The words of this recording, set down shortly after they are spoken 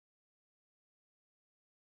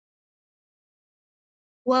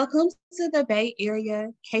Welcome to the Bay Area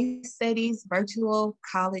Case Studies Virtual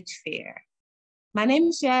College Fair. My name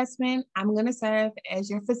is Jasmine. I'm going to serve as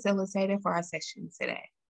your facilitator for our session today.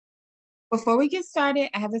 Before we get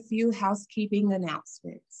started, I have a few housekeeping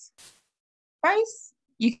announcements. First,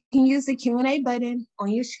 you can use the Q&A button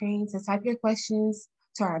on your screen to type your questions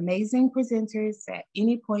to our amazing presenters at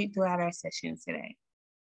any point throughout our session today.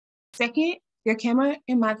 Second, your camera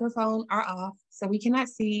and microphone are off, so we cannot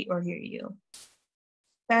see or hear you.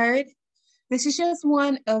 Third, this is just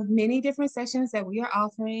one of many different sessions that we are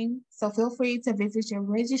offering, so feel free to visit your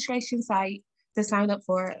registration site to sign up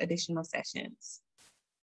for additional sessions.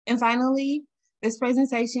 And finally, this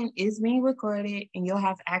presentation is being recorded and you'll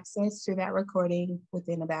have access to that recording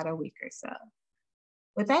within about a week or so.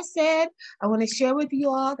 With that said, I want to share with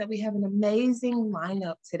you all that we have an amazing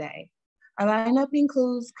lineup today. Our lineup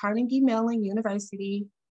includes Carnegie Mellon University,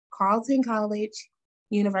 Carleton College,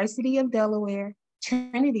 University of Delaware,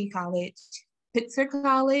 Trinity College, Pitzer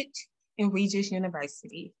College, and Regis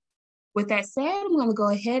University. With that said, I'm going to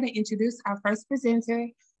go ahead and introduce our first presenter,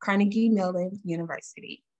 Carnegie Mellon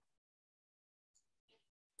University.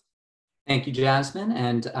 Thank you, Jasmine,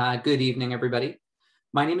 and good evening, everybody.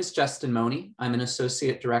 My name is Justin Money. I'm an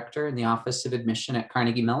Associate Director in the Office of Admission at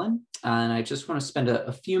Carnegie Mellon, and I just want to spend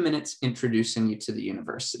a few minutes introducing you to the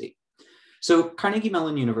university. So Carnegie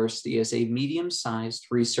Mellon University is a medium-sized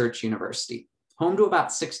research university, home to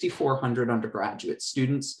about 6,400 undergraduate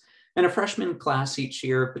students and a freshman class each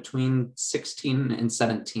year between 1,600 and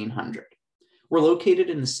 1,700. We're located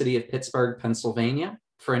in the city of Pittsburgh, Pennsylvania.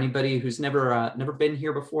 For anybody who's never been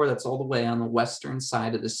here before, that's all the way on the western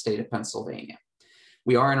side of the state of Pennsylvania.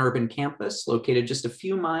 We are an urban campus located just a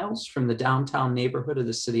few miles from the downtown neighborhood of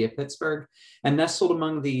the city of Pittsburgh and nestled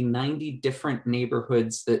among the 90 different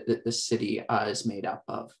neighborhoods that the city is made up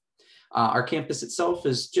of. Our campus itself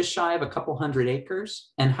is just shy of a couple hundred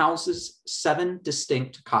acres and houses 7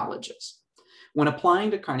 distinct colleges. When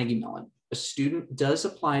applying to Carnegie Mellon, a student does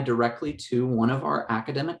apply directly to one of our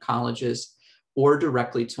academic colleges or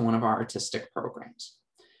directly to one of our artistic programs.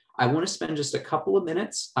 I want to spend just a couple of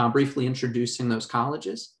minutes briefly introducing those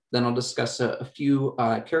colleges. Then I'll discuss a few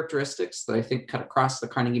characteristics that I think cut across the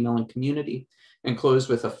Carnegie Mellon community and close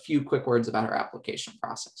with a few quick words about our application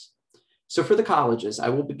process. So for the colleges, I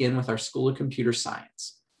will begin with our School of Computer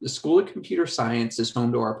Science. The School of Computer Science is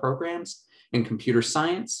home to our programs in computer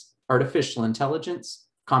science, artificial intelligence,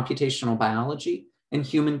 computational biology, and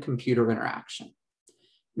human-computer interaction.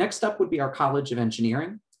 Next up would be our College of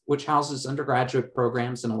Engineering, which houses undergraduate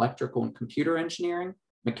programs in electrical and computer engineering,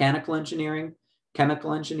 mechanical engineering,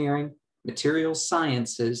 chemical engineering, materials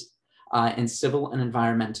sciences, and civil and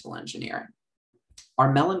environmental engineering.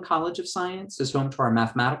 Our Mellon College of Science is home to our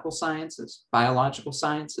mathematical sciences, biological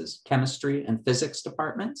sciences, chemistry, and physics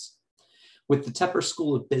departments, with the Tepper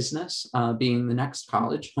School of Business being the next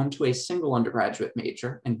college, home to a single undergraduate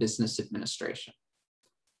major in business administration.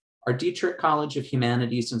 Our Dietrich College of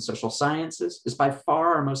Humanities and Social Sciences is by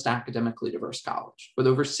far our most academically diverse college, with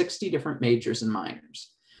over 60 different majors and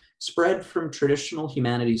minors, spread from traditional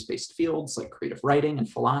humanities-based fields like creative writing and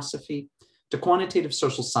philosophy to quantitative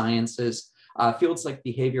social sciences, fields like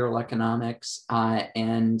behavioral economics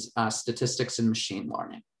and statistics and machine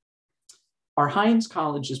learning. Our Hines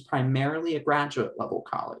College is primarily a graduate level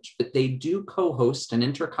college, but they do co-host an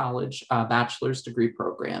inter-college bachelor's degree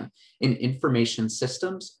program in information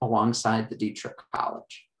systems alongside the Dietrich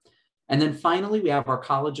College. And then finally, we have our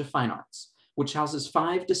College of Fine Arts, which houses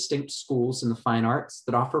 5 distinct schools in the fine arts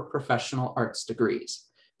that offer professional arts degrees: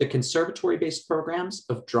 the conservatory-based programs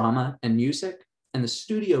of drama and music, and the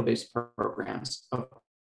studio-based programs of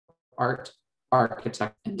art,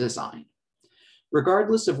 architect, and design.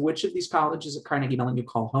 Regardless of which of these colleges at Carnegie Mellon you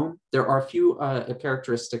call home, there are a few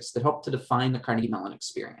characteristics that help to define the Carnegie Mellon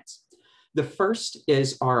experience. The first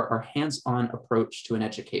is our hands-on approach to an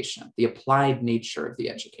education, the applied nature of the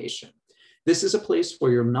education. This is a place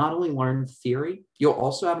where you'll not only learn theory, you'll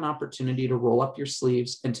also have an opportunity to roll up your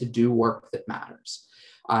sleeves and to do work that matters,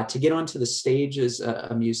 to get onto the stage as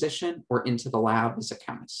a musician or into the lab as a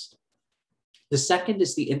chemist. The second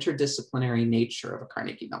is the interdisciplinary nature of a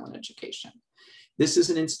Carnegie Mellon education. This is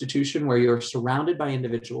an institution where you're surrounded by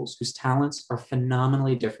individuals whose talents are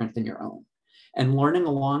phenomenally different than your own. And learning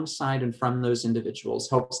alongside and from those individuals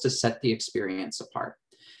helps to set the experience apart.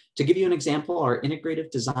 To give you an example, our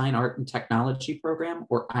Integrative Design, Art, and Technology program,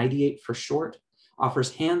 or Ideate for short,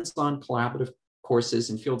 offers hands-on collaborative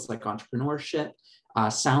courses in fields like entrepreneurship,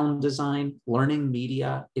 sound design, learning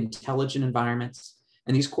media, intelligent environments.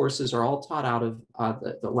 And these courses are all taught out of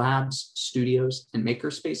the labs, studios, and maker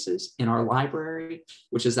spaces in our library,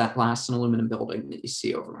 which is that glass and aluminum building that you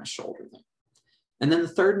see over my shoulder there. And then the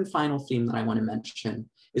third and final theme that I want to mention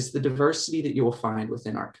is the diversity that you will find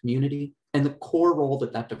within our community and the core role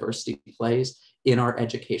that that diversity plays in our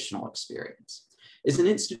educational experience. As an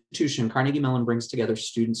institution, Carnegie Mellon brings together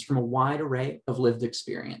students from a wide array of lived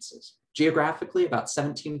experiences. Geographically, about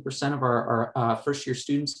 17% of our first-year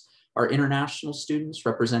students are international students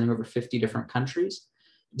representing over 50 different countries.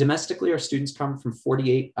 Domestically, our students come from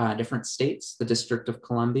 48 different states, the District of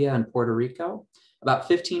Columbia and Puerto Rico. About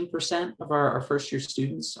 15% of our first-year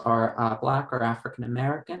students are Black or African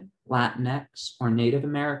American, Latinx, or Native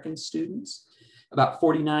American students. About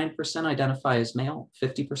 49% identify as male,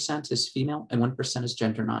 50% as female, and 1% is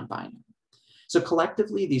gender non-binary. So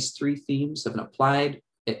collectively, these three themes of an applied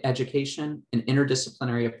education, an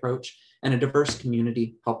interdisciplinary approach, and a diverse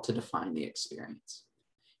community help to define the experience.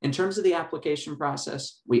 In terms of the application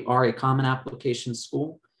process, we are a common application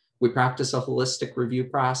school. We practice a holistic review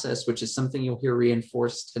process, which is something you'll hear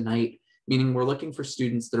reinforced tonight, meaning we're looking for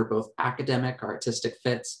students that are both academic or artistic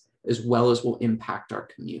fits, as well as will impact our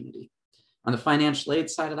community. On the financial aid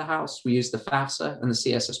side of the house, we use the FAFSA and the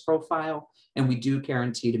CSS profile, and we do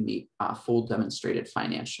guarantee to meet full demonstrated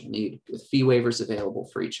financial need with fee waivers available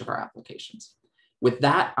for each of our applications. With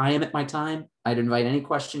that, I am at my time. I'd invite any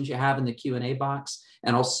questions you have in the Q&A box,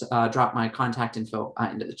 and I'll drop my contact info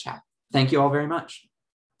into the chat. Thank you all very much.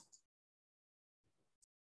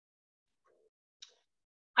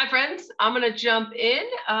 Hi, friends. I'm going to jump in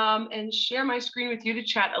and share my screen with you to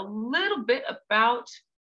chat a little bit about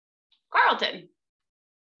Carleton.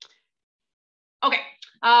 Okay,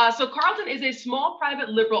 so Carleton is a small private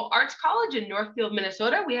liberal arts college in Northfield,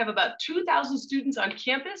 Minnesota. We have about 2,000 students on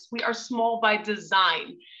campus. We are small by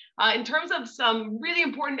design. In terms of some really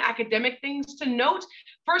important academic things to note,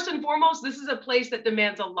 first and foremost, this is a place that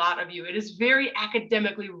demands a lot of you. It is very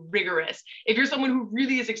academically rigorous. If you're someone who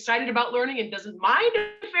really is excited about learning and doesn't mind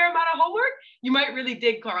a fair amount of homework, you might really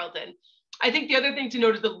dig Carleton. I think the other thing to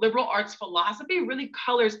note is the liberal arts philosophy really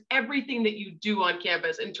colors everything that you do on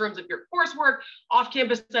campus in terms of your coursework,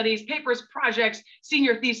 off-campus studies, papers, projects,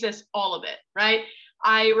 senior thesis, all of it, right?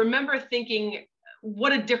 I remember thinking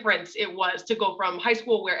what a difference it was to go from high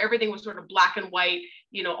school where everything was sort of black and white,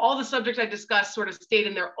 you know, all the subjects I discussed sort of stayed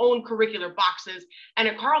in their own curricular boxes. And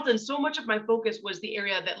at Carleton, so much of my focus was the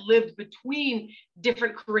area that lived between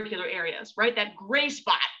different curricular areas, right? That gray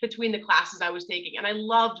spot between the classes I was taking. And I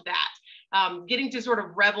loved that. Getting to sort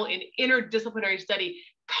of revel in interdisciplinary study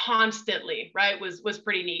constantly, right, was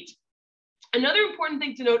pretty neat. Another important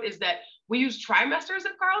thing to note is that we use trimesters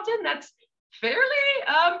at Carleton. That's fairly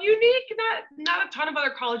unique. Not a ton of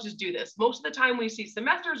other colleges do this. Most of the time we see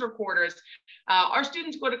semesters or quarters. Our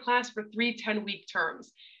students go to class for 3 10-week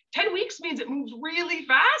terms. 10 weeks means it moves really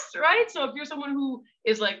fast, right? So if you're someone who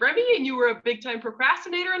is like Remy and you were a big time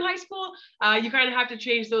procrastinator in high school, you kind of have to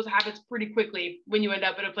change those habits pretty quickly when you end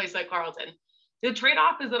up in a place like Carleton. The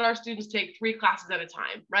trade-off is that our students take 3 classes at a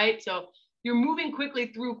time, right? So you're moving quickly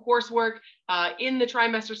through coursework in the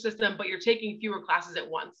trimester system, but you're taking fewer classes at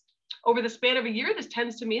once. Over the span of a year, this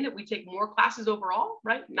tends to mean that we take more classes overall,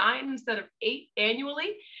 right? 9 instead of 8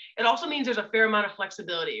 annually. It also means there's a fair amount of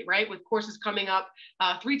flexibility, right? With courses coming up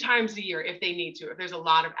 3 times a year if they need to, if there's a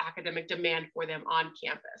lot of academic demand for them on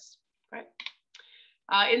campus, right?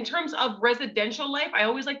 In terms of residential life, I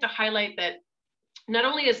always like to highlight that not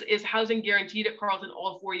only is housing guaranteed at Carleton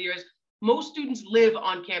all 4 years, most students live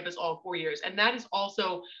on campus all 4 years, and that is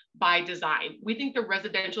also by design. We think the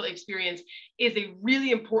residential experience is a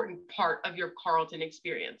really important part of your Carleton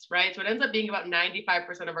experience, right? So it ends up being about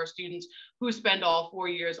 95% of our students who spend all 4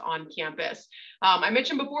 years on campus. I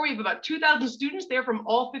mentioned before, we have about 2,000 students. They're from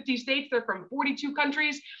all 50 states. They're from 42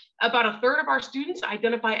 countries. About a third of our students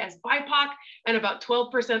identify as BIPOC, and about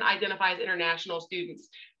 12% identify as international students.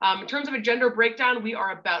 In terms of a gender breakdown, we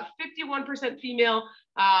are about 51% female,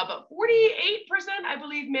 about 48%, I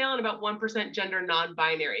believe, male, and about 1% gender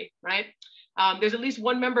non-binary, right? There's at least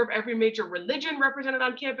one member of every major religion represented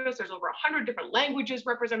on campus. There's over 100 different languages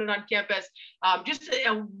represented on campus. Just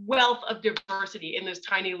a wealth of diversity in this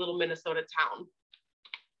tiny little Minnesota town.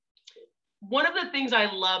 One of the things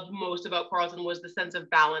I loved most about Carleton was the sense of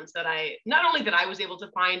balance that not only that I was able to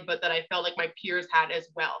find, but that I felt like my peers had as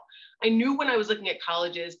well. I knew when I was looking at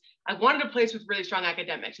colleges, I wanted a place with really strong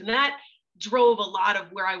academics, and that drove a lot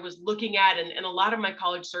of where I was looking at and a lot of my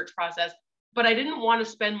college search process. But I didn't want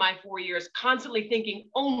to spend my 4 years constantly thinking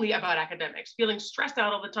only about academics, feeling stressed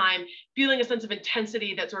out all the time, feeling a sense of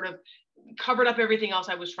intensity that sort of covered up everything else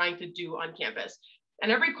I was trying to do on campus.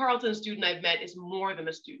 And every Carleton student I've met is more than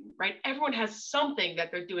a student, right? Everyone has something that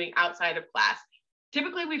they're doing outside of class.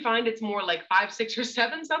 Typically, we find it's more like 5, 6, or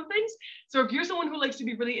 7 somethings. So if you're someone who likes to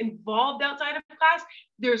be really involved outside of class,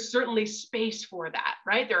 there's certainly space for that,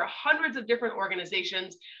 right? There are hundreds of different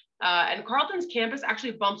organizations, and Carleton's campus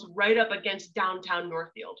actually bumps right up against downtown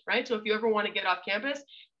Northfield, right? So if you ever want to get off campus,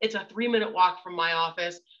 it's a 3-minute walk from my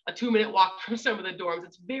office, a 2-minute walk from some of the dorms.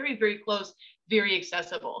 It's very, very close, very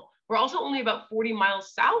accessible. We're also only about 40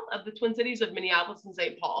 miles south of the Twin Cities of Minneapolis and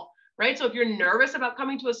St. Paul. Right? So if you're nervous about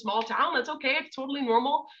coming to a small town, that's okay. It's totally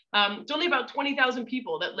normal. It's only about 20,000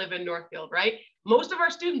 people that live in Northfield, right? Most of our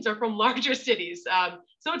students are from larger cities.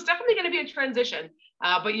 So it's definitely going to be a transition,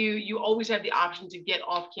 but you always have the option to get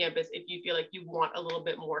off campus if you feel like you want a little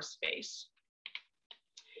bit more space.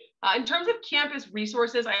 In terms of campus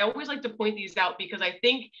resources, I always like to point these out because I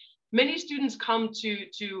think many students come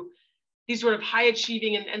to these sort of high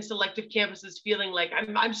achieving and selective campuses feeling like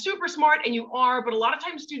I'm super smart, and you are, but a lot of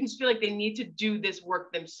times students feel like they need to do this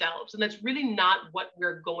work themselves. And that's really not what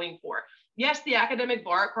we're going for. Yes, the academic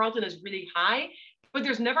bar at Carleton is really high, but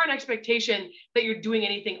there's never an expectation that you're doing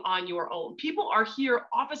anything on your own. People are here,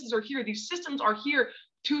 offices are here, these systems are here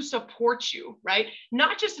to support you, right?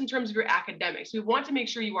 Not just in terms of your academics. We want to make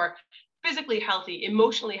sure you are physically healthy,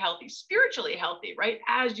 emotionally healthy, spiritually healthy, right?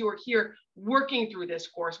 As you're here working through this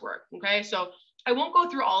coursework, okay? So I won't go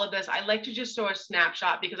through all of this. I like to just show a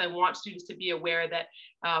snapshot because I want students to be aware that,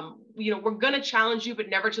 we're gonna challenge you, but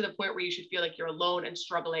never to the point where you should feel like you're alone and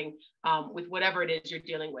struggling with whatever it is you're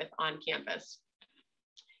dealing with on campus.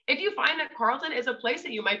 If you find that Carleton is a place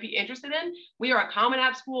that you might be interested in, we are a Common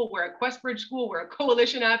App school, we're a QuestBridge school, we're a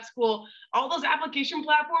Coalition App school. All those application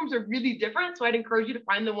platforms are really different, so I'd encourage you to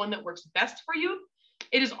find the one that works best for you.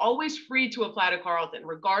 It is always free to apply to Carleton,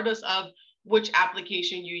 regardless of which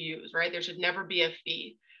application you use, right? There should never be a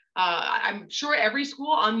fee. I'm sure every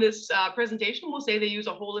school on this presentation will say they use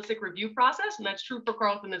a holistic review process, and that's true for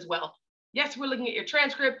Carleton as well. Yes, we're looking at your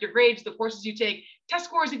transcript, your grades, the courses you take, test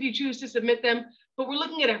scores if you choose to submit them, but we're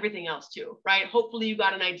looking at everything else too, right? Hopefully you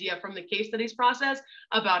got an idea from the case studies process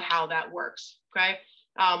about how that works, okay?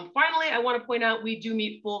 Finally, I want to point out we do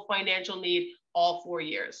meet full financial need all 4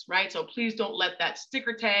 years, right? So please don't let that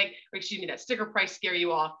sticker tag, or excuse me, that sticker price scare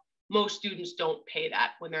you off. Most students don't pay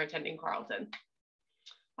that when they're attending Carleton.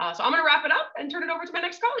 So I'm going to wrap it up and turn it over to my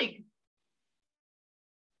next colleague.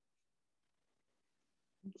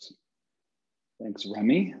 Thanks,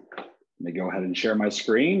 Remy. Let me go ahead and share my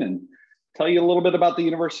screen and tell you a little bit about the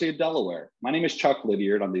University of Delaware. My name is Chuck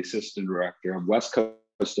Lydiard. I'm the Assistant Director of West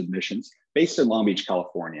Coast Admissions based in Long Beach,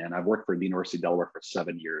 California, and I've worked for the University of Delaware for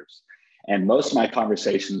 7 years. And most of my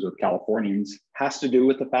conversations with Californians has to do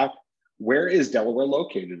with the fact, where is Delaware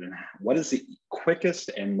located and what is the quickest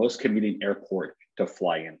and most convenient airport to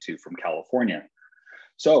fly into from California?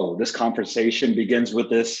 So this conversation begins with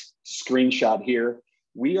this screenshot here.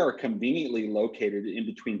 We are conveniently located in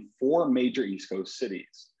between 4 major East Coast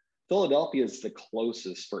cities. Philadelphia is the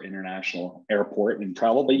closest for international airport and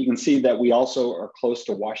travel, but you can see that we also are close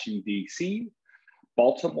to Washington, D.C.,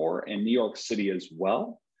 Baltimore, and New York City as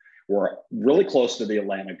well. We're really close to the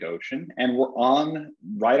Atlantic Ocean, and we're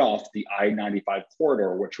right off the I-95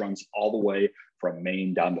 corridor, which runs all the way from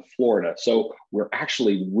Maine down to Florida. So we're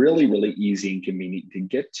actually really, really easy and convenient to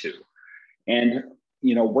get to. And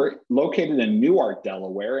we're located in Newark,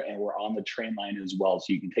 Delaware, and we're on the train line as well.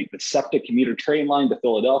 So you can take the SEPTA commuter train line to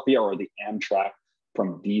Philadelphia, or the Amtrak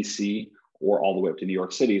from DC, or all the way up to New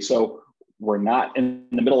York City. So we're not in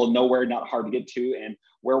the middle of nowhere, not hard to get to. And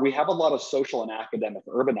where we have a lot of social and academic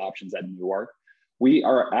urban options at Newark, we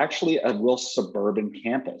are actually a real suburban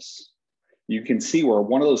campus. You can see we're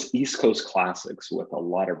one of those East Coast classics with a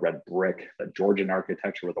lot of red brick, the Georgian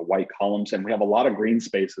architecture with the white columns, and we have a lot of green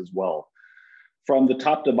space as well. From the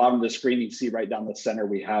top to bottom of the screen, you see right down the center,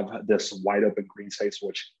 we have this wide open green space,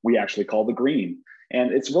 which we actually call the green.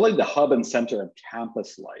 And it's really the hub and center of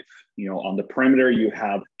campus life. On the perimeter, you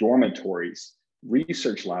have dormitories,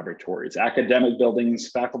 research laboratories, academic buildings,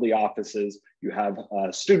 faculty offices. You have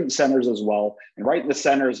student centers as well. And right in the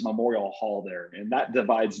center is Memorial Hall there. And that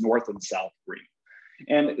divides north and south green.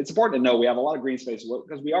 And it's important to know we have a lot of green space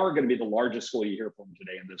because we are going to be the largest school you hear from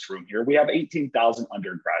today in this room here. We have 18,000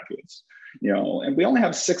 undergraduates, and we only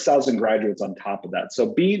have 6,000 graduates on top of that.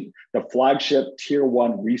 So being the flagship tier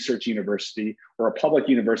 1 research university or a public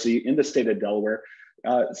university in the state of Delaware,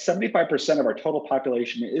 75% of our total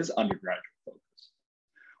population is undergraduate focused.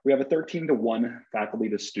 We have a 13-to-1 faculty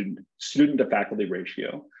to student to faculty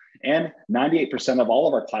ratio, and 98% of all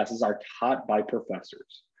of our classes are taught by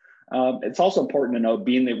professors. It's also important to note,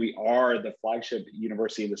 being that we are the flagship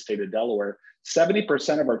university in the state of Delaware,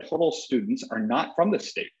 70% of our total students are not from the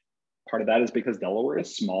state. Part of that is because Delaware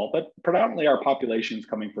is small, but predominantly our population is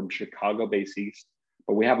coming from Chicago-based east,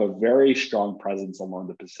 but we have a very strong presence along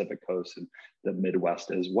the Pacific Coast and the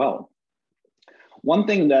Midwest as well. One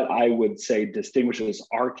thing that I would say distinguishes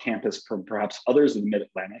our campus from perhaps others in the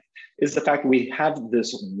Mid-Atlantic is the fact that we have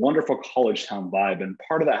this wonderful college town vibe. And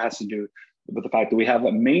part of that has to do with the fact that we have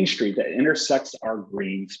a main street that intersects our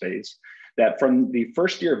green space, that from the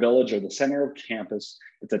first year village or the center of campus,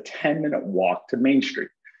 it's a 10-minute walk to Main Street.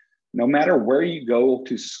 No matter where you go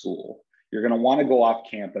to school, you're going to want to go off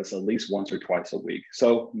campus at least once or twice a week.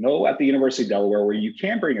 So know at the University of Delaware where you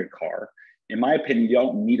can bring a car. In my opinion, you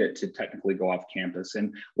don't need it to technically go off campus.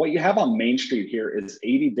 And what you have on Main Street here is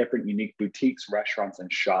 80 different unique boutiques, restaurants,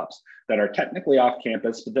 and shops that are technically off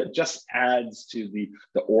campus, but that just adds to the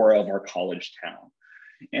aura of our college town.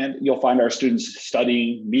 And you'll find our students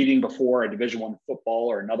studying, meeting before a Division I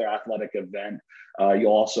football or another athletic event.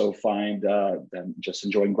 You'll also find them just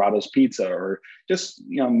enjoying Grotto's Pizza or just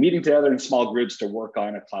meeting together in small groups to work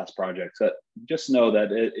on a class project. So just know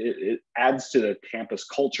that it adds to the campus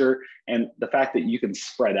culture and the fact that you can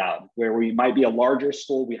spread out. Where we might be a larger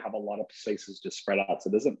school, we have a lot of spaces to spread out.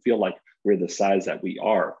 So it doesn't feel like we're the size that we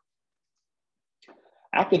are.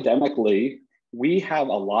 Academically, we have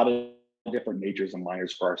a lot of different majors and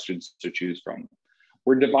minors for our students to choose from.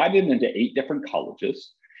 We're divided into 8 different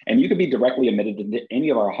colleges, and you can be directly admitted into any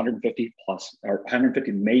of our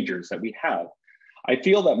 150 majors that we have. I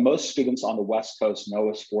feel that most students on the West Coast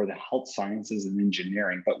know us for the health sciences and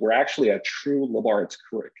engineering, but we're actually a true liberal arts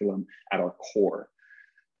curriculum at our core.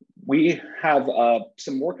 We have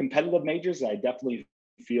some more competitive majors that I definitely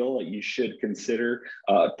feel that you should consider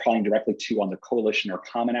applying directly to on the coalition or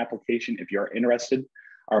common application if you're interested.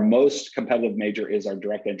 Our most competitive major is our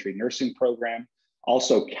direct entry nursing program,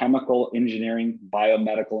 also chemical engineering,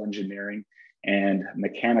 biomedical engineering, and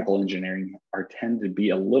mechanical engineering tend to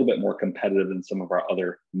be a little bit more competitive than some of our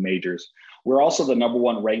other majors. We're also the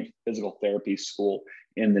 #1 ranked physical therapy school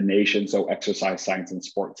in the nation, so exercise science and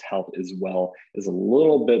sports health as well is a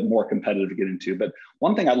little bit more competitive to get into. But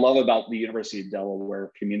one thing I love about the University of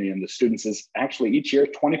Delaware community and the students is actually each year,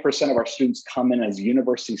 20% of our students come in as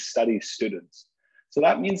university studies students. So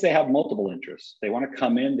that means they have multiple interests. They want to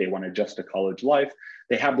come in, they want to adjust to college life.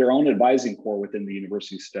 They have their own advising corps within the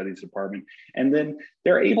University Studies Department. And then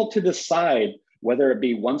they're able to decide whether it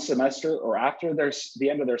be one semester or after the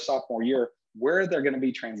end of their sophomore year, where they're going to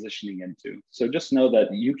be transitioning into. So just know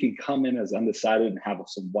that you can come in as undecided and have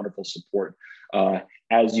some wonderful support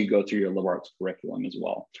as you go through your liberal arts curriculum as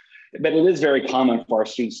well. But it is very common for our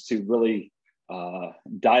students to really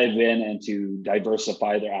dive in and to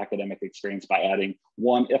diversify their academic experience by adding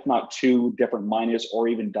 1, if not 2 different minors or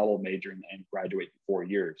even double major and graduate in 4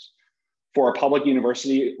 years. For a public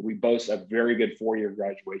university, we boast a very good 4-year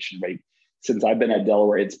graduation rate. Since I've been at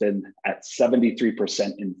Delaware, it's been at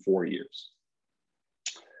 73% in 4 years.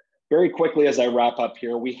 Very quickly, as I wrap up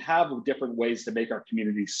here, we have different ways to make our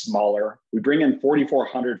community smaller. We bring in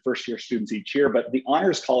 4,400 first-year students each year, but the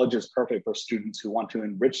Honors College is perfect for students who want to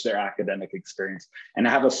enrich their academic experience and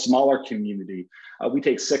have a smaller community. We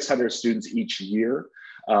take 600 students each year,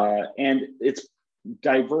 and it's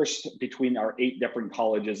diverse between our 8 different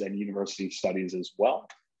colleges and university studies as well.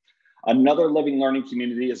 Another living learning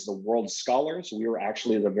community is the World Scholars. We were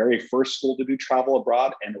actually the very first school to do travel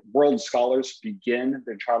abroad, and World Scholars begin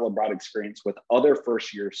their travel abroad experience with other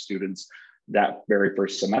first-year students that very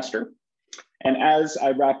first semester. And as I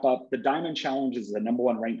wrap up, the Diamond Challenge is the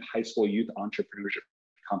 #1 ranked high school youth entrepreneurship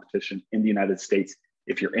competition in the United States.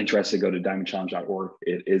 If you're interested, go to diamondchallenge.org.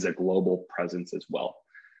 It is a global presence as well.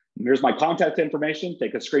 Here's my contact information.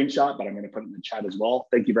 Take a screenshot, but I'm going to put it in the chat as well.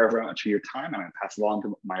 Thank you very, very much for your time. I'm going to pass it along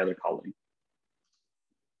to my other colleague.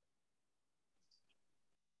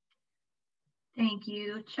 Thank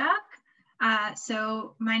you, Chuck.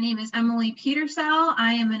 So my name is Emily Petersell.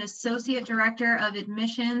 I am an Associate Director of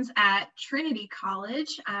Admissions at Trinity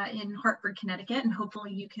College in Hartford, Connecticut, and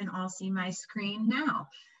hopefully you can all see my screen now.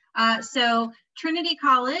 So Trinity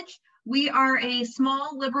College, we are a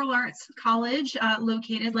small liberal arts college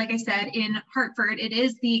located, like I said, in Hartford. It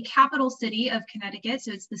is the capital city of Connecticut,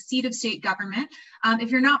 so it's the seat of state government. If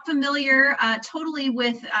you're not familiar totally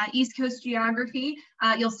with East Coast geography,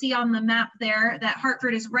 you'll see on the map there that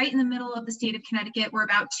Hartford is right in the middle of the state of Connecticut. We're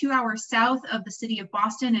about 2 hours south of the city of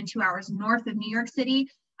Boston and 2 hours north of New York City.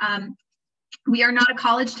 We are not a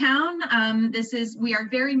college town. We are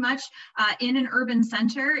very much in an urban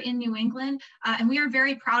center in New England, and we are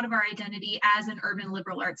very proud of our identity as an urban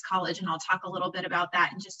liberal arts college, and I'll talk a little bit about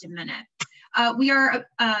that in just a minute. We are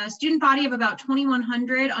a student body of about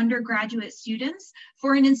 2,100 undergraduate students.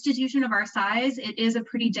 For an institution of our size, it is a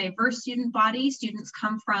pretty diverse student body. Students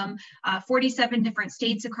come from 47 different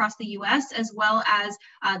states across the US, as well as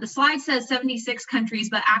the slide says 76 countries,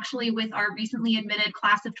 but actually with our recently admitted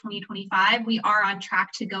class of 2025, we are on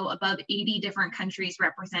track to go above 80 different countries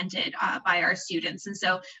represented by our students. And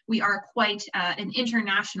so we are quite an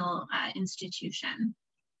international institution.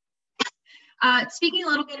 Speaking a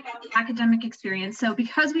little bit about the academic experience, so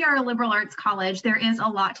because we are a liberal arts college, there is a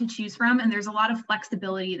lot to choose from, and there's a lot of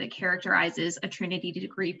flexibility that characterizes a Trinity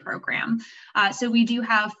degree program. So we do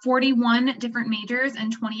have 41 different majors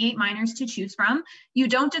and 28 minors to choose from. You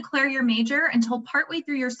don't declare your major until partway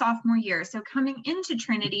through your sophomore year. So coming into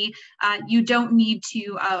Trinity, you don't need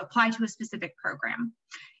to apply to a specific program.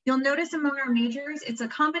 You'll notice among our majors, it's a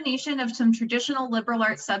combination of some traditional liberal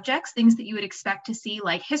arts subjects, things that you would expect to see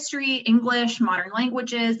like history, English, modern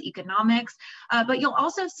languages, economics, but you'll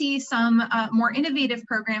also see some more innovative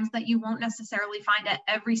programs that you won't necessarily find at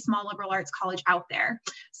every small liberal arts college out there.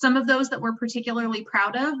 Some of those that we're particularly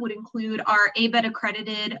proud of would include our ABET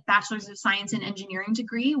accredited Bachelor's of Science in Engineering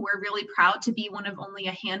degree. We're really proud to be one of only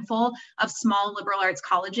a handful of small liberal arts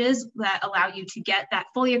colleges that allow you to get that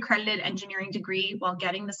fully accredited engineering degree while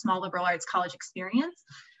getting the small liberal arts college experience.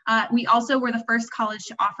 We also were the first college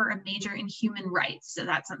to offer a major in human rights, so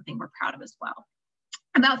that's something we're proud of as well.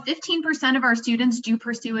 About 15% of our students do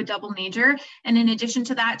pursue a double major, and in addition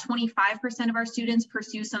to that, 25% of our students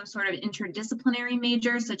pursue some sort of interdisciplinary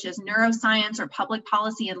major, such as neuroscience or public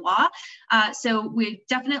policy and law. So we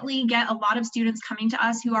definitely get a lot of students coming to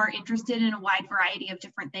us who are interested in a wide variety of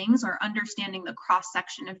different things or understanding the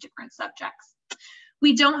cross-section of different subjects.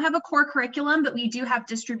 We don't have a core curriculum, but we do have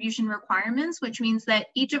distribution requirements, which means that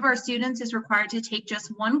each of our students is required to take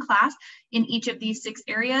just one class in each of these 6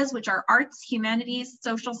 areas, which are arts, humanities,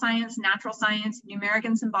 social science, natural science, numeric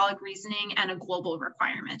and symbolic reasoning, and a global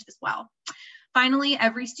requirement as well. Finally,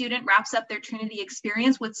 every student wraps up their Trinity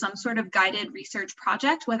experience with some sort of guided research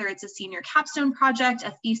project, whether it's a senior capstone project,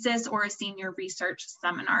 a thesis, or a senior research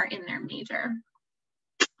seminar in their major.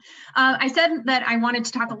 I said that I wanted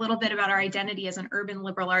to talk a little bit about our identity as an urban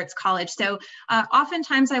liberal arts college. So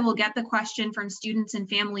oftentimes I will get the question from students and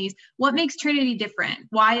families, what makes Trinity different?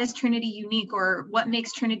 Why is Trinity unique? Or what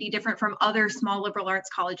makes Trinity different from other small liberal arts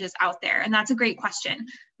colleges out there? And that's a great question.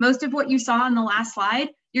 Most of what you saw on the last slide,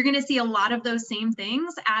 you're going to see a lot of those same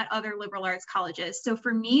things at other liberal arts colleges. So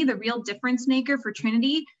for me, the real difference maker for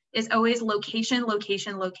Trinity is always location,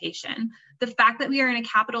 location, location. The fact that we are in a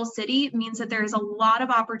capital city means that there is a lot of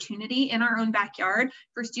opportunity in our own backyard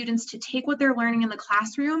for students to take what they're learning in the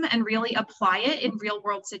classroom and really apply it in real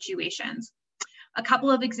world situations. A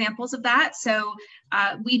couple of examples of that. So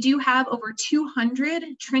we do have over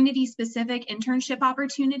 200 Trinity specific internship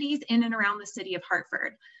opportunities in and around the city of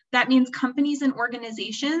Hartford. That means companies and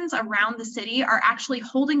organizations around the city are actually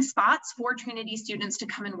holding spots for Trinity students to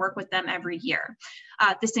come and work with them every year.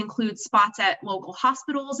 This includes spots at local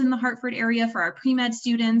hospitals in the Hartford area for our pre-med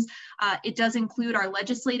students. It does include our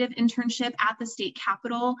legislative internship at the state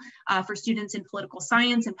capitol for students in political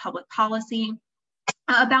science and public policy.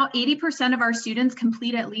 About 80% of our students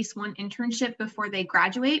complete at least one internship before they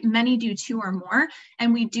graduate. Many do 2 or more,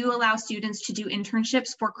 and we do allow students to do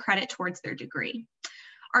internships for credit towards their degree.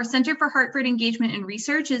 Our Center for Hartford Engagement and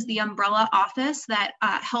Research is the umbrella office that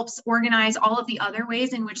helps organize all of the other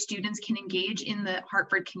ways in which students can engage in the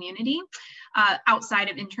Hartford community outside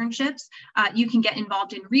of internships. You can get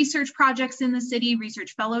involved in research projects in the city,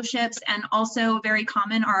 research fellowships, and also very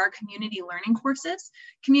common are our community learning courses.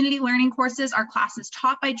 Community learning courses are classes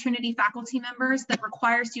taught by Trinity faculty members that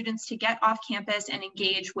require students to get off campus and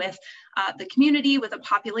engage with the community, with a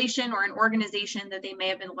population or an organization that they may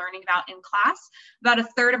have been learning about in class. About a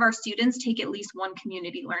third of our students take at least one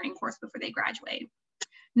community learning course before they graduate.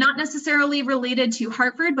 Not necessarily related to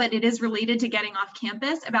Hartford, but it is related to getting off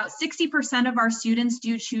campus. About 60% of our students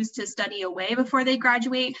do choose to study away before they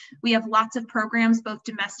graduate. We have lots of programs, both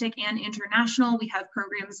domestic and international. We have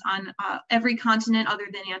programs on every continent other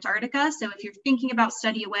than Antarctica. So if you're thinking about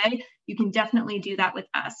study away, you can definitely do that with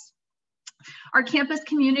us. Our campus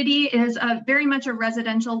community is very much a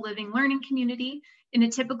residential living learning community. In a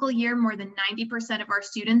typical year, more than 90% of our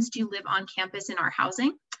students do live on campus in our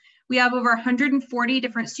housing. We have over 140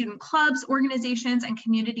 different student clubs, organizations, and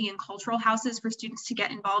community and cultural houses for students to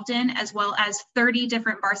get involved in, as well as 30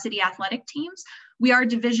 different varsity athletic teams. We are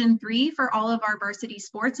Division III for all of our varsity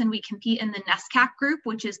sports, and we compete in the NESCAC group,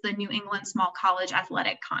 which is the New England Small College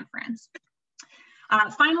Athletic Conference.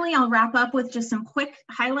 Finally, I'll wrap up with just some quick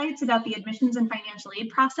highlights about the admissions and financial aid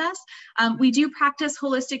process. We do practice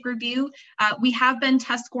holistic review. We have been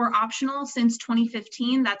test score optional since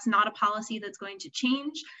 2015. That's not a policy that's going to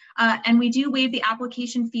change. And we do waive the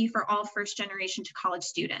application fee for all first generation to college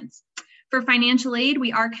students. For financial aid,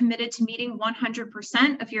 we are committed to meeting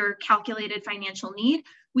 100% of your calculated financial need.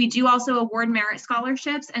 We do also award merit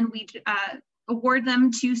scholarships, and we award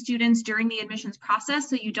them to students during the admissions process,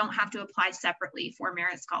 so you don't have to apply separately for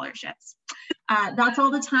merit scholarships. That's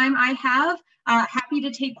all the time I have. Happy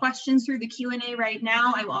to take questions through the Q&A right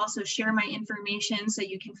now. I will also share my information so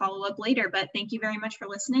you can follow up later, but thank you very much for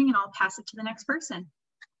listening, and I'll pass it to the next person.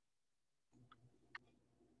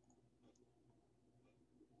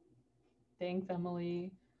 Thanks,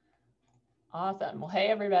 Emily. Awesome. Well, hey,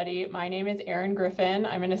 everybody. My name is Erin Griffin.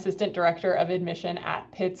 I'm an assistant director of admission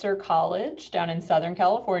at Pitzer College down in Southern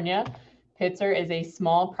California. Pitzer is a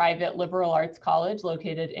small private liberal arts college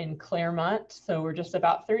located in Claremont. So we're just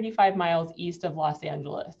about 35 miles east of Los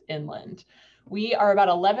Angeles inland. We are about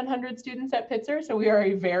 1,100 students at Pitzer, so we are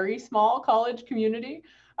a very small college community.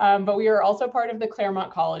 But we are also part of the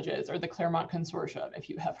Claremont Colleges, or the Claremont Consortium. If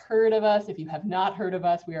you have heard of us, if you have not heard of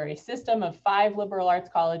us, we are a system of 5 liberal arts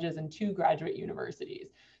colleges and 2 graduate universities.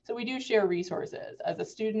 So we do share resources. As a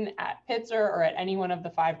student at Pitzer or at any one of the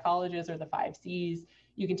 5 colleges or the 5 Cs,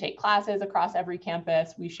 you can take classes across every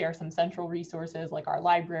campus. We share some central resources like our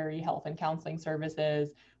library, health and counseling services.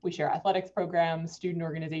 We share athletics programs, student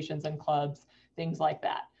organizations and clubs, things like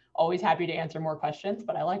that. Always happy to answer more questions,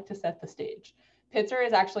 but I like to set the stage. Pitzer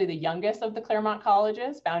is actually the youngest of the Claremont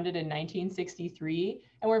colleges, founded in 1963,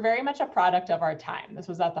 and we're very much a product of our time. This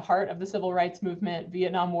was at the heart of the civil rights movement,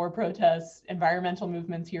 Vietnam War protests, environmental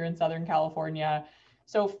movements here in Southern California.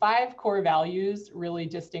 So 5 core values really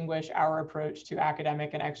distinguish our approach to academic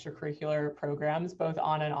and extracurricular programs, both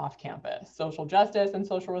on and off campus. Social justice and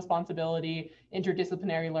social responsibility,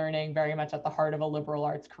 interdisciplinary learning, very much at the heart of a liberal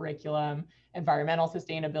arts curriculum, environmental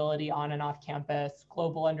sustainability on and off campus,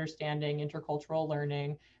 global understanding, intercultural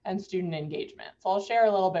learning, and student engagement. So I'll share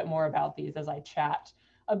a little bit more about these as I chat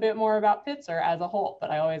a bit more about Pitzer as a whole,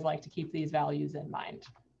 but I always like to keep these values in mind.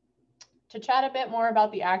 To chat a bit more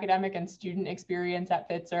about the academic and student experience at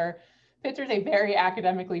Pitzer, Pitzer is a very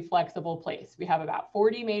academically flexible place. We have about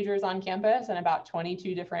 40 majors on campus and about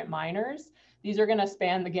 22 different minors. These are going to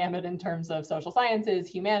span the gamut in terms of social sciences,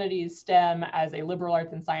 humanities, STEM. As a liberal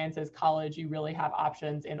arts and sciences college, you really have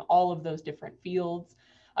options in all of those different fields.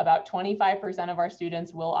 About 25% of our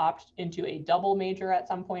students will opt into a double major at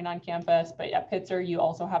some point on campus, but at Pitzer, you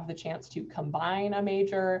also have the chance to combine a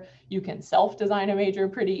major. You can self-design a major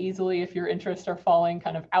pretty easily if your interests are falling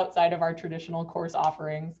kind of outside of our traditional course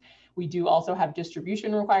offerings. We do also have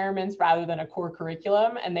distribution requirements rather than a core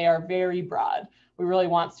curriculum, and they are very broad. We really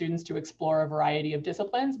want students to explore a variety of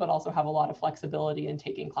disciplines, but also have a lot of flexibility in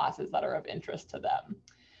taking classes that are of interest to them.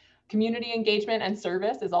 Community engagement and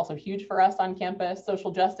service is also huge for us on campus. Social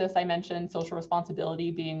justice, I mentioned, social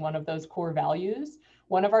responsibility being one of those core values.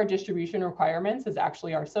 One of our distribution requirements is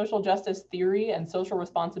actually our social justice theory and social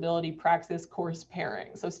responsibility praxis course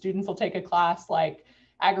pairing. So students will take a class like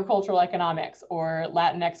agricultural economics or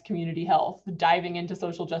Latinx community health, diving into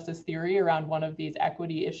social justice theory around one of these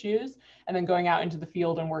equity issues, and then going out into the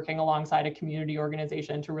field and working alongside a community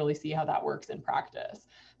organization to really see how that works in practice.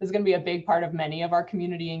 This is going to be a big part of many of our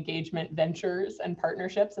community engagement ventures and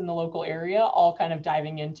partnerships in the local area, all kind of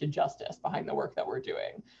diving into justice behind the work that we're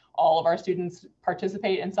doing. All of our students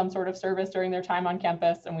participate in some sort of service during their time on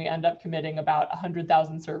campus, and we end up committing about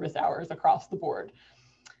 100,000 service hours across the board.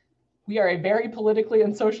 We are a very politically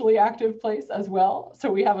and socially active place as well.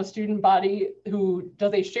 So we have a student body who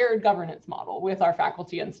does a shared governance model with our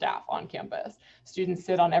faculty and staff on campus. Students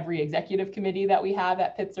sit on every executive committee that we have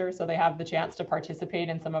at Pitzer, so they have the chance to participate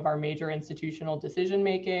in some of our major institutional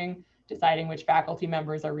decision-making, deciding which faculty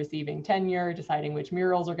members are receiving tenure, deciding which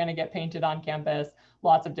murals are going to get painted on campus,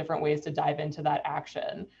 lots of different ways to dive into that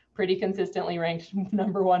action. Pretty consistently ranked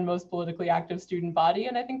 #1 most politically active student body,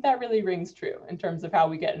 and I think that really rings true in terms of how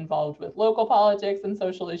we get involved with local politics and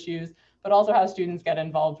social issues, but also how students get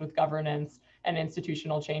involved with governance and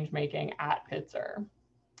institutional change making at Pitzer.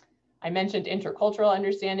 I mentioned intercultural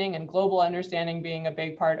understanding and global understanding being a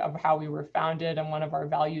big part of how we were founded and one of our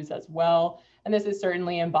values as well. And this is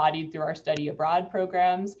certainly embodied through our study abroad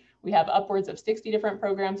programs. We have upwards of 60 different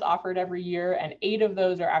programs offered every year, and 8 of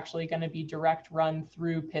those are actually going to be direct run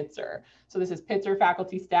through Pitzer. So this is Pitzer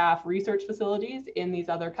faculty, staff, research facilities in these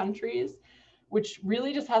other countries, which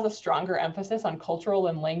really just has a stronger emphasis on cultural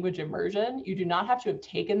and language immersion. You do not have to have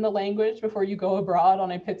taken the language before you go abroad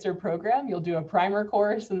on a Pitzer program. You'll do a primer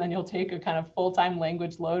course, and then you'll take a kind of full-time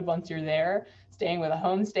language load once you're there, staying with a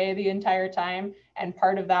homestay the entire time. And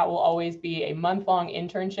part of that will always be a month-long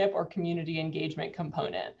internship or community engagement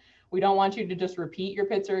component. We don't want you to just repeat your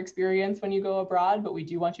Pitzer experience when you go abroad, but we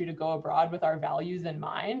do want you to go abroad with our values in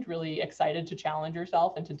mind, really excited to challenge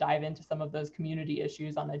yourself and to dive into some of those community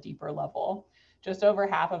issues on a deeper level. Just over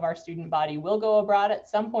half of our student body will go abroad at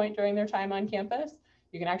some point during their time on campus.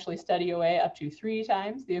 You can actually study away up to 3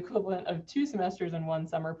 times, the equivalent of 2 semesters in 1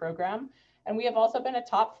 summer program. And we have also been a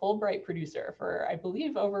top Fulbright producer for, I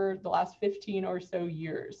believe, over the last 15 or so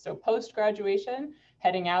years. So post-graduation,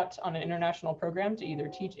 heading out on an international program to either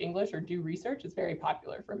teach English or do research is very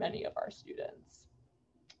popular for many of our students.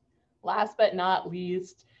 Last but not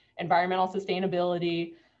least, environmental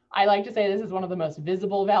sustainability. I like to say this is one of the most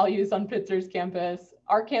visible values on Pitzer's campus.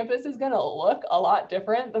 Our campus is going to look a lot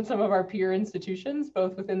different than some of our peer institutions,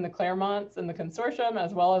 both within the Claremonts and the consortium,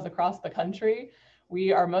 as well as across the country.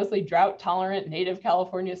 We are mostly drought tolerant native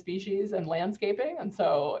California species and landscaping. And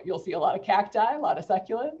so you'll see a lot of cacti, a lot of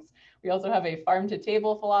succulents. We also have a farm to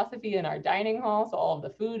table philosophy in our dining hall. So all of the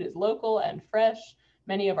food is local and fresh.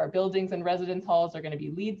 Many of our buildings and residence halls are going to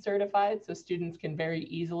be LEED certified, so students can very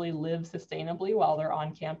easily live sustainably while they're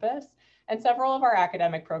on campus. And several of our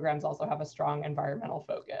academic programs also have a strong environmental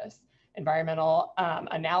focus. Environmental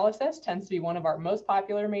analysis tends to be one of our most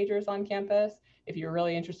popular majors on campus. If you're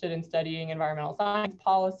really interested in studying environmental science,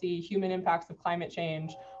 policy, human impacts of climate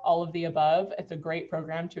change, all of the above, it's a great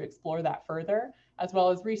program to explore that further, as well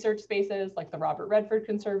as research spaces like the Robert Redford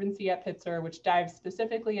Conservancy at Pitzer, which dives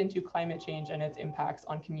specifically into climate change and its impacts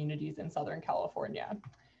on communities in Southern California.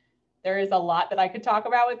 There is a lot that I could talk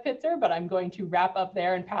about with Pitzer, but I'm going to wrap up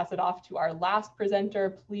there and pass it off to our last presenter.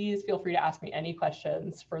 Please feel free to ask me any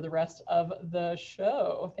questions for the rest of the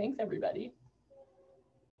show. Thanks, everybody.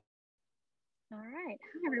 All right.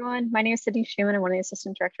 Hi, everyone. My name is Sydney Schumann. I'm one of the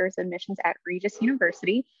assistant directors of admissions at Regis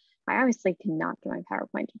University. I obviously cannot get my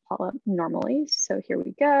PowerPoint to pull up normally. So here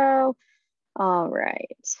we go. All right.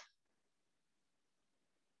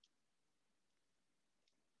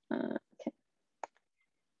 Okay.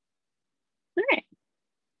 All right.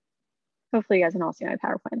 Hopefully you guys can all see my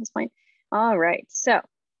PowerPoint at this point. All right. So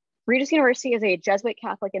Regis University is a Jesuit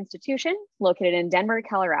Catholic institution located in Denver,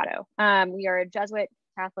 Colorado. We are a Jesuit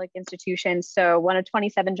Catholic institution, so one of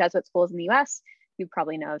 27 Jesuit schools in the US. You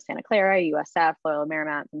probably know Santa Clara, USF, Loyola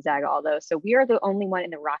Marymount, Gonzaga, all those. So we are the only one in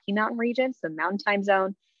the Rocky Mountain region, so Mountain Time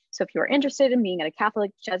Zone. So if you are interested in being at a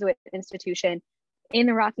Catholic Jesuit institution in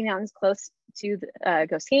the Rocky Mountains close to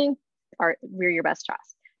go skiing, we're your best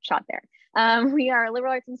shot there. We are a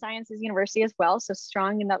liberal arts and sciences university as well, so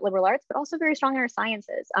strong in that liberal arts, but also very strong in our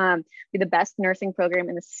sciences. We're the best nursing program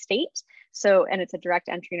in the state. So, and it's a direct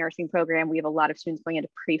entry nursing program. We have a lot of students going into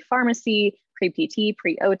pre-pharmacy, pre-PT,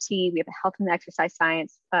 pre-OT. We have a health and exercise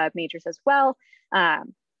science majors as well. All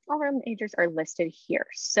of our majors are listed here.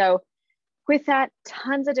 So with that,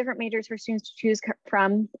 tons of different majors for students to choose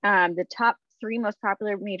from. The top 3 most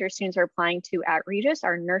popular major students are applying to at Regis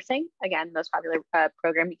are nursing, again, most popular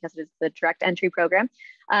program because it is the direct entry program.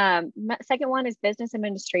 Second one is business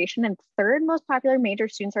administration, and third most popular major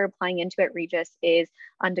students are applying into at Regis is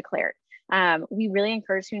undeclared. We really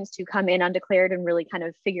encourage students to come in undeclared and really kind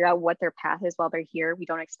of figure out what their path is while they're here. We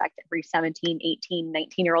don't expect every 17, 18,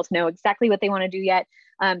 19-year-olds know exactly what they want to do yet.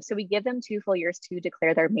 So we give them 2 full years to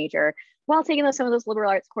declare their major while taking some of those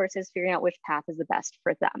liberal arts courses, figuring out which path is the best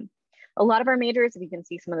for them. A lot of our majors, if you can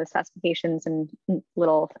see some of the specifications and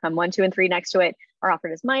little 1, 2, and 3 next to it, are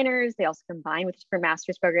offered as minors. They also combine with different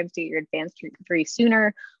master's programs to get your advanced degree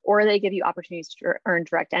sooner, or they give you opportunities to earn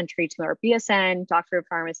direct entry to our BSN, Doctor of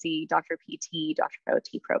Pharmacy, Doctor of PT, Doctor of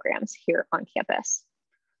OT programs here on campus.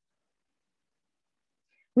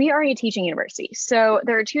 We are a teaching university. So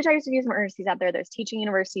there are 2 types of universities out there. There's teaching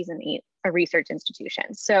universities and a research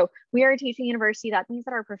institution. So we are a teaching university. That means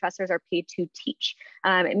that our professors are paid to teach.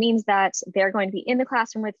 It means that they're going to be in the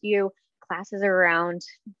classroom with you. Classes are around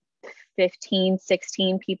 15,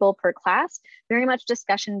 16 people per class, very much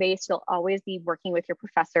discussion based. You'll always be working with your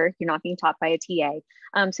professor. You're not being taught by a TA.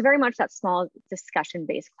 So very much that small discussion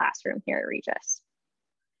based classroom here at Regis.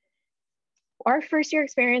 Our first year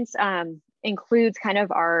experience includes kind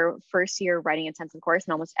of our first year writing intensive course,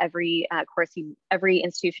 and almost every every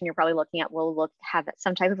institution you're probably looking at will have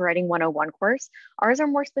some type of writing 101 course. Ours are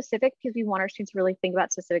more specific because we want our students to really think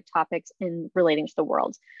about specific topics in relating to the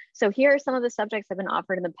world. So here are some of the subjects that have been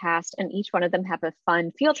offered in the past, and each one of them have a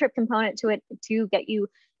fun field trip component to it to get you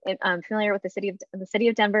familiar with the city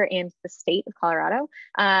of Denver and the state of Colorado.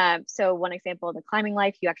 So one example of the climbing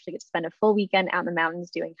life, you actually get to spend a full weekend out in the mountains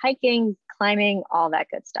doing hiking, climbing, all that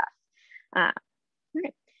good stuff.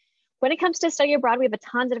 Right. When it comes to study abroad, we have a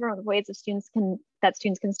tons of different ways that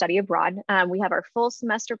students can study abroad. We have our full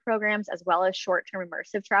semester programs as well as short-term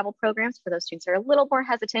immersive travel programs for those students who are a little more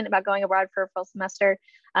hesitant about going abroad for a full semester.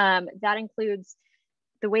 That includes,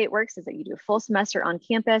 the way it works is that you do a full semester on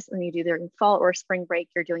campus, and you do during fall or spring break,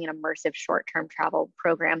 you're doing an immersive short-term travel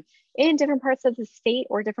program in different parts of the state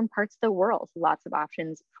or different parts of the world. Lots of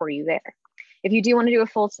options for you there. If you do want to do a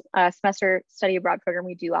full semester study abroad program,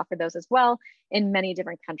 we do offer those as well in many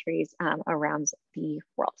different countries around the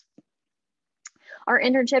world. Our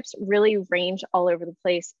internships really range all over the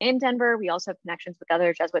place in Denver. We also have connections with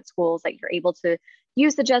other Jesuit schools that you're able to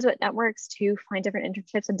use the Jesuit networks to find different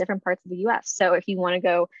internships in different parts of the US. So if you want to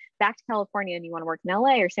go back to California and you want to work in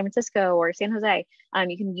LA or San Francisco or San Jose,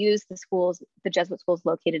 you can use the Jesuit schools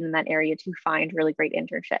located in that area to find really great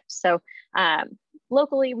internships. So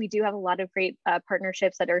locally, we do have a lot of great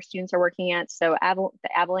partnerships that our students are working at. So the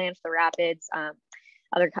Avalanche, the Rapids,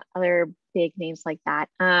 other big names like that,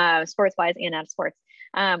 sports-wise and out of sports.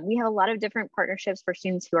 We have a lot of different partnerships for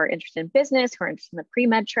students who are interested in business, who are interested in the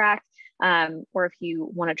pre-med track, or if you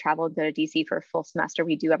want to travel and go to DC for a full semester,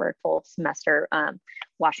 we do have our full semester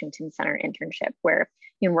Washington Center internship where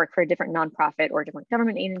you can work for a different nonprofit or a different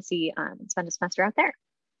government agency and spend a semester out there.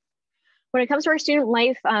 When it comes to our student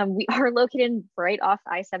life, we are located right off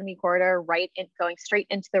the I-70 corridor, going straight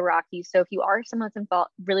into the Rockies. So if you are someone that's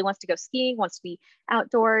involved, really wants to go skiing, wants to be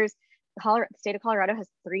outdoors, the state of Colorado has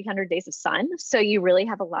 300 days of sun. So you really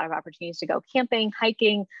have a lot of opportunities to go camping,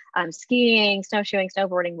 hiking, skiing, snowshoeing,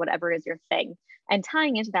 snowboarding, whatever is your thing. And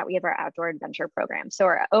tying into that, we have our outdoor adventure program. So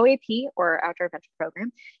our OAP, or outdoor adventure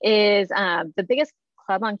program, is the biggest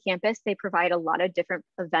club on campus. They provide a lot of different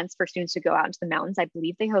events for students to go out into the mountains. I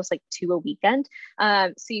believe they host like 2 a weekend.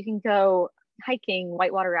 So you can go hiking,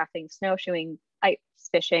 whitewater rafting, snowshoeing, ice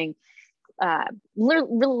fishing,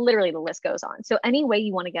 literally the list goes on. So any way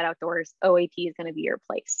you want to get outdoors, OAP is going to be your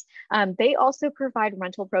place. They also provide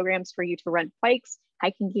rental programs for you to rent bikes,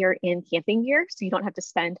 hiking gear, and camping gear. So you don't have to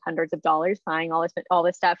spend hundreds of dollars buying all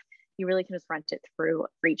this stuff. You really can just rent it through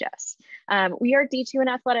Regis. We are D2 in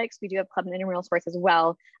athletics. We do have club and intramural sports as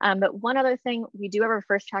well. But one other thing, we do have our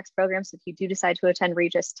first tracks program. So if you do decide to attend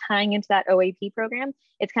Regis, tying into that OAP program,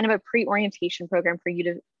 it's kind of a pre-orientation program for you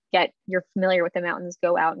to you're familiar with the mountains,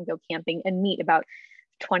 go out and go camping and meet about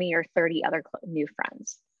 20 or 30 other new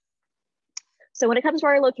friends. So when it comes to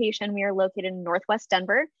our location, we are located in Northwest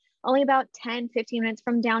Denver, only about 10-15 minutes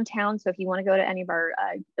from downtown. So if you want to go to any of our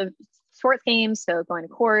sports games, so going to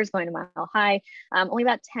Coors, going to Mile High, only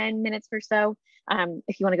about 10 minutes or so.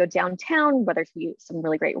 If you want to go downtown, whether it's some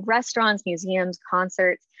really great restaurants, museums,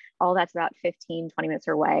 concerts, all that's about 15-20 minutes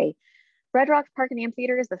away. Red Rocks Park and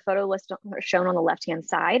Amphitheater is the photo list shown on the left-hand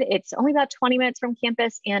side. It's only about 20 minutes from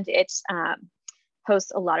campus, and it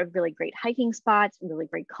hosts a lot of really great hiking spots, really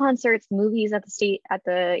great concerts, movies at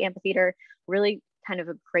the amphitheater. Really kind of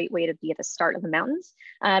a great way to be at the start of the mountains.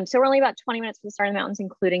 So we're only about 20 minutes from the start of the mountains,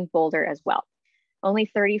 including Boulder as well. Only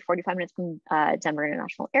 30-45 minutes from Denver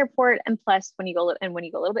International Airport, and plus when you go a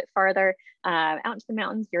little bit farther out into the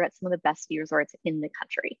mountains, you're at some of the best ski resorts in the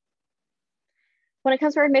country. When it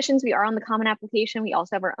comes to our admissions, we are on the common application. We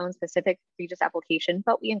also have our own specific Regis application,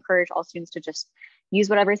 but we encourage all students to just use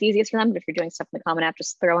whatever is easiest for them. But if you're doing stuff in the common app,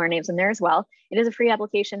 just throw our names in there as well. It is a free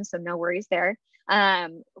application, so no worries there.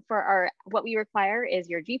 What we require is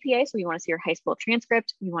your GPA. So we want to see your high school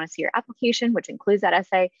transcript. We want to see your application, which includes that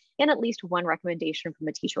essay, and at least one recommendation from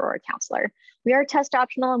a teacher or a counselor. We are test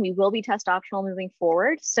optional, and we will be test optional moving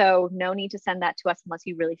forward. So no need to send that to us unless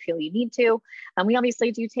you really feel you need to. We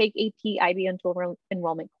obviously do take AP, IB, and dual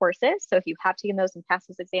enrollment courses. So if you have taken those and passed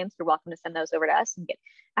those exams, you're welcome to send those over to us and get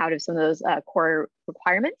out of some of those core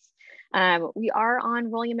requirements. We are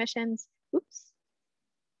on rolling admissions. Oops.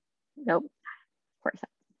 Nope. Of course.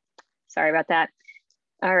 Sorry about that.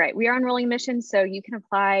 All right, we are on rolling admissions, so you can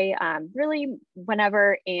apply really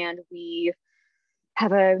whenever, and we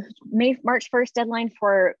have a March 1st deadline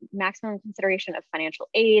for maximum consideration of financial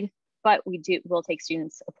aid, but we'll take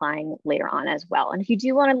students applying later on as well. And if you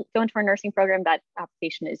do want to go into our nursing program, that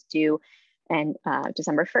application is due in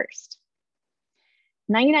December 1st.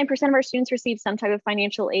 99% of our students receive some type of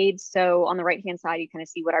financial aid. So on the right-hand side, you kind of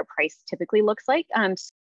see what our price typically looks like. And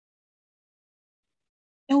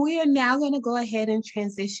we are now going to go ahead and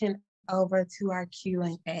transition over to our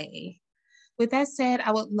Q&A. With that said,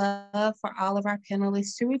 I would love for all of our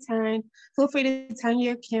panelists to return. Feel free to turn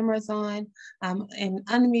your cameras on and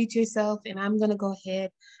unmute yourself. And I'm going to go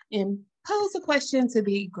ahead and pose a question to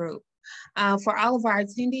the group. For all of our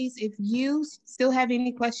attendees, if you still have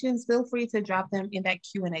any questions, feel free to drop them in that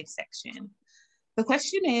Q&A section. The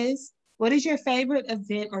question is, what is your favorite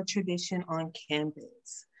event or tradition on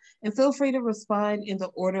campus? And feel free to respond in the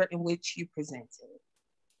order in which you presented.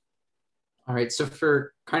 All right, so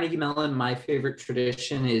for Carnegie Mellon, my favorite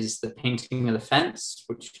tradition is the painting of the fence,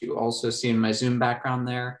 which you also see in my Zoom background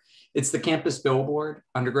there. It's the campus billboard.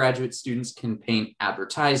 Undergraduate students can paint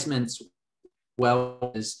advertisements,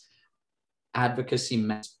 well as advocacy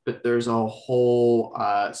messages, but there's a whole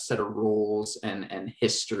set of rules and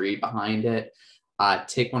history behind it.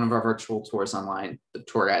 Take one of our virtual tours online. The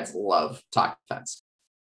tour guides love talking fence.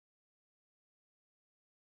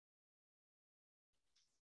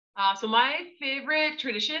 So my favorite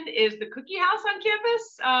tradition is the cookie house on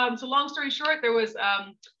campus. So long story short, there was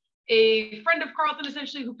a friend of Carleton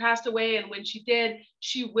essentially who passed away. And when she did,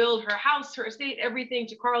 she willed her house, her estate, everything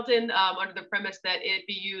to Carleton under the premise that it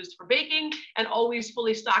be used for baking and always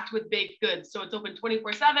fully stocked with baked goods. So it's open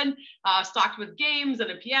 24/7, stocked with games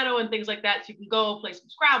and a piano and things like that. So you can go play some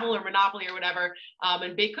Scrabble or Monopoly or whatever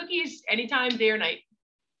and bake cookies anytime, day or night.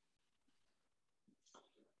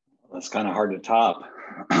 That's kind of hard to top.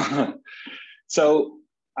 So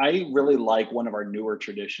I really like one of our newer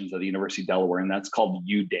traditions at the University of Delaware, and that's called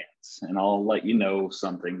U Dance. And I'll let you know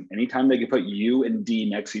something. Anytime they can put U and D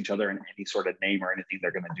next to each other in any sort of name or anything,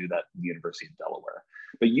 they're going to do that at the University of Delaware.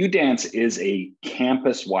 But U Dance is a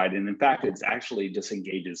campus-wide, and in fact, it's actually just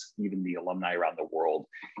engages even the alumni around the world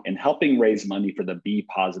in helping raise money for the Be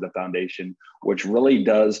Positive Foundation, which really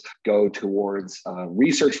does go towards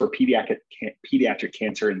research for pediatric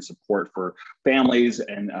cancer and support for families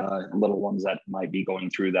and little ones that might be going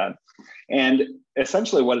through that. And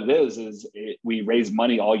essentially what it is we raise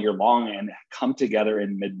money all year long and come together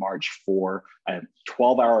in mid-March for a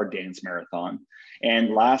 12-hour dance marathon. And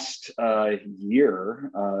last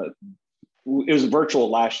year, it was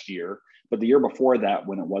virtual last year, but the year before that,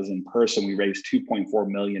 when it was in person, we raised $2.4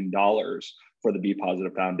 million for the Be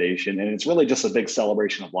Positive Foundation. And it's really just a big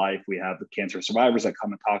celebration of life. We have the cancer survivors that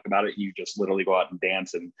come and talk about it. You just literally go out and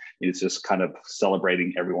dance, and it's just kind of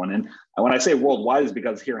celebrating everyone. And when I say worldwide, is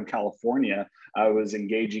because here in California, I was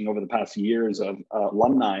engaging over the past years of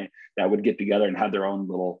alumni that would get together and have their own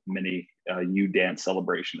little mini U Dance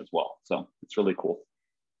celebration as well. So it's really cool.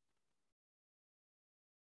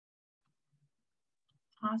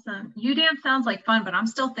 Awesome. U Dance sounds like fun, but I'm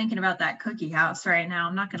still thinking about that cookie house right now.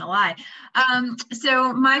 I'm not going to lie.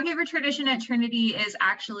 So my favorite tradition at Trinity is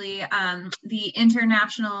actually the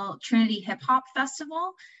International Trinity Hip Hop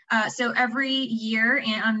Festival. So every year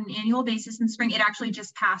and on an annual basis in spring, it actually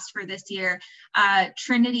just passed for this year,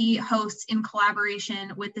 Trinity hosts in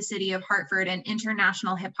collaboration with the city of Hartford an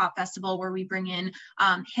international hip hop festival where we bring in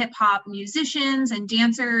hip hop musicians and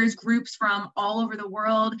dancers, groups from all over the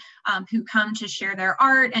world who come to share their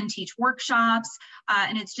art and teach workshops.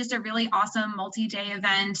 And it's just a really awesome multi-day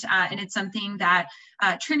event. And it's something that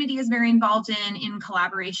Trinity is very involved in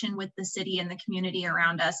collaboration with the city and the community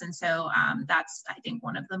around us. And so that's, I think,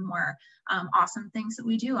 one of the more awesome things that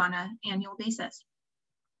we do on an annual basis.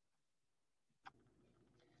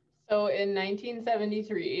 So in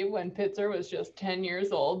 1973, when Pitzer was just 10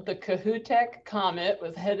 years old, the Kohoutek comet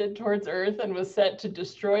was headed towards Earth and was set to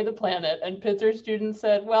destroy the planet. And Pitzer students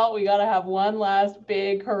said, well, we got to have one last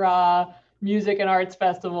big hurrah music and arts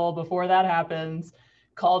festival before that happens,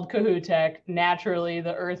 called Kohoutek. Naturally,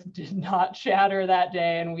 the Earth did not shatter that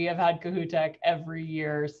day, and we have had Kohoutek every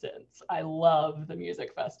year since. I love the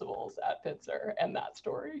music festivals at Pitzer and that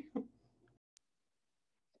story.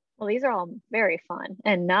 Well, these are all very fun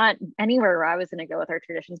and not anywhere where I was going to go with our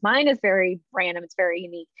traditions. Mine is very random. It's very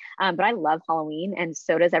unique, but I love Halloween, and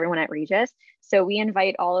so does everyone at Regis. So we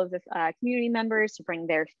invite all of the community members to bring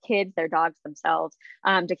their kids, their dogs themselves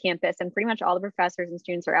to campus, and pretty much all the professors and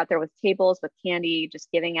students are out there with tables, with candy,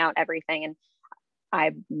 just giving out everything. And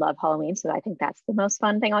I love Halloween, so I think that's the most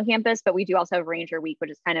fun thing on campus. But we do also have Ranger Week, which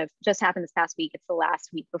is kind of just happened this past week. It's the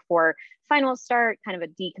last week before finals start, kind of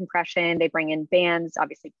a decompression. They bring in bands,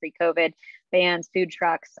 obviously pre-COVID, bands, food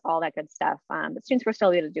trucks, all that good stuff. But students were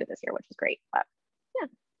still able to do it this year, which is great. But yeah.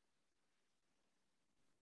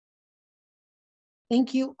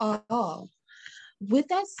 Thank you all. With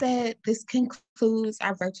that said, this concludes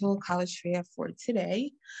our virtual college fair for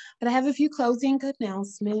today, but I have a few closing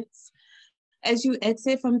announcements. As you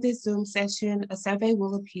exit from this Zoom session, a survey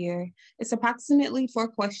will appear. It's approximately 4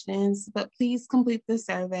 questions, but please complete the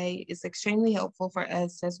survey. It's extremely helpful for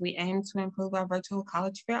us as we aim to improve our virtual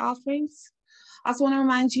college fair offerings. I also want to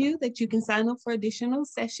remind you that you can sign up for additional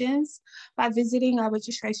sessions by visiting our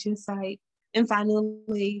registration site. And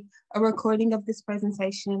finally, a recording of this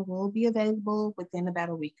presentation will be available within about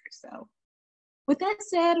a week or so. With that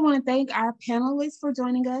said, I want to thank our panelists for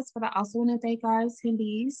joining us, but I also want to thank our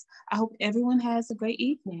attendees. I hope everyone has a great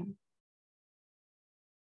evening.